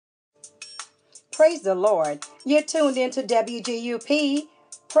Praise the Lord. You're tuned into WGUP,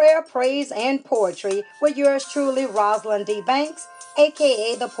 Prayer, Praise, and Poetry with yours truly, Rosalind D. Banks,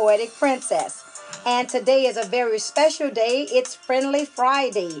 aka the Poetic Princess. And today is a very special day. It's Friendly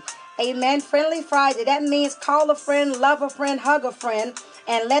Friday. Amen. Friendly Friday. That means call a friend, love a friend, hug a friend,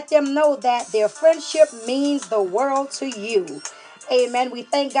 and let them know that their friendship means the world to you. Amen. We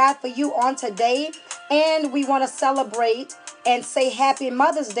thank God for you on today, and we want to celebrate and say happy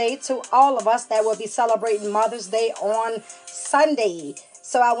Mother's Day to all of us that will be celebrating Mother's Day on Sunday.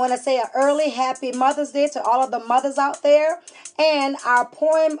 So I want to say an early happy Mother's Day to all of the mothers out there. And our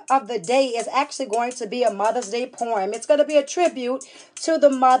poem of the day is actually going to be a Mother's Day poem. It's going to be a tribute to the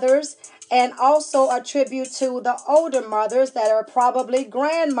mothers and also a tribute to the older mothers that are probably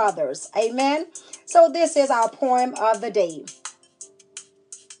grandmothers. Amen. So this is our poem of the day.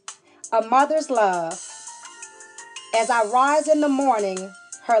 A mother's love. As I rise in the morning,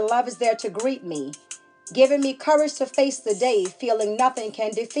 her love is there to greet me, giving me courage to face the day, feeling nothing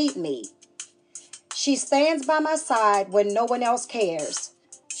can defeat me. She stands by my side when no one else cares.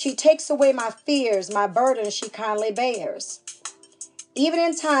 She takes away my fears, my burdens she kindly bears. Even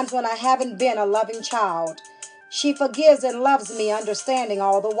in times when I haven't been a loving child, she forgives and loves me, understanding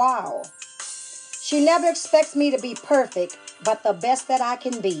all the while. She never expects me to be perfect, but the best that I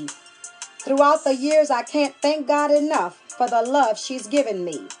can be. Throughout the years, I can't thank God enough for the love she's given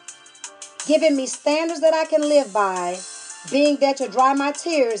me. Giving me standards that I can live by, being there to dry my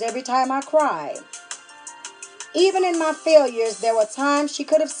tears every time I cry. Even in my failures, there were times she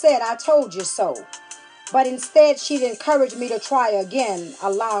could have said, I told you so. But instead, she'd encourage me to try again,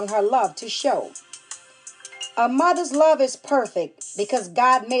 allowing her love to show. A mother's love is perfect because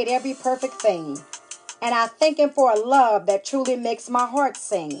God made every perfect thing. And I thank Him for a love that truly makes my heart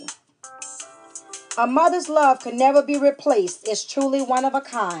sing. A mother's love could never be replaced. It's truly one of a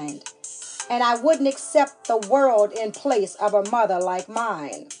kind. And I wouldn't accept the world in place of a mother like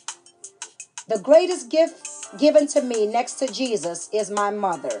mine. The greatest gift given to me next to Jesus is my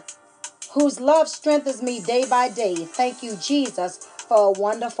mother, whose love strengthens me day by day. Thank you, Jesus, for a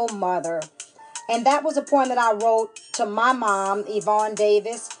wonderful mother. And that was a poem that I wrote to my mom, Yvonne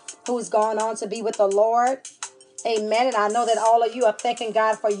Davis, who's gone on to be with the Lord. Amen. And I know that all of you are thanking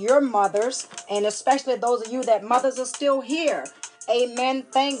God for your mothers, and especially those of you that mothers are still here. Amen.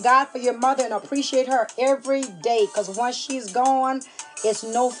 Thank God for your mother and appreciate her every day, because once she's gone, it's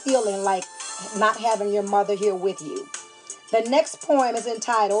no feeling like not having your mother here with you. The next poem is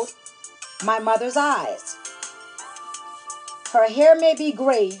entitled, My Mother's Eyes. Her hair may be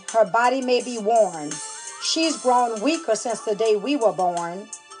gray, her body may be worn. She's grown weaker since the day we were born.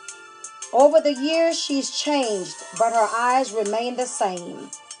 Over the years, she's changed, but her eyes remain the same.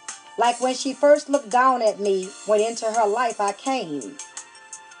 Like when she first looked down at me, when into her life I came.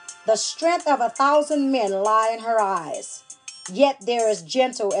 The strength of 1,000 men lie in her eyes, yet they're as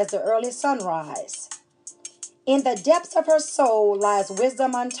gentle as the early sunrise. In the depths of her soul lies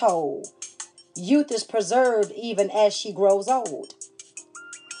wisdom untold. Youth is preserved even as she grows old.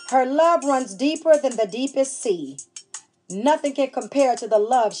 Her love runs deeper than the deepest sea. Nothing can compare to the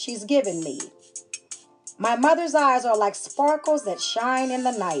love she's given me. My mother's eyes are like sparkles that shine in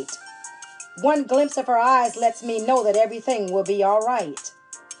the night. One glimpse of her eyes lets me know that everything will be all right.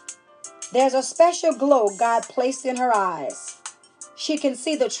 There's a special glow God placed in her eyes. She can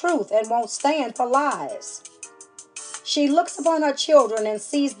see the truth and won't stand for lies. She looks upon her children and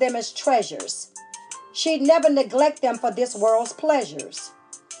sees them as treasures. She'd never neglect them for this world's pleasures.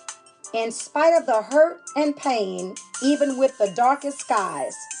 In spite of the hurt and pain, even with the darkest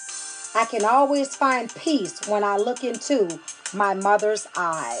skies, I can always find peace when I look into my mother's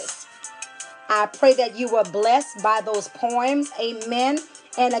eyes. I pray that you were blessed by those poems. Amen.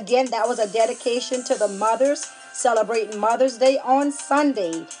 And again, that was a dedication to the mothers celebrating Mother's Day on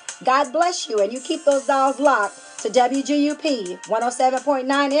Sunday. God bless you, and you keep those dials locked to WGUP 107.9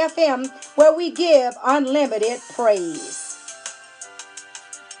 FM, where we give unlimited praise.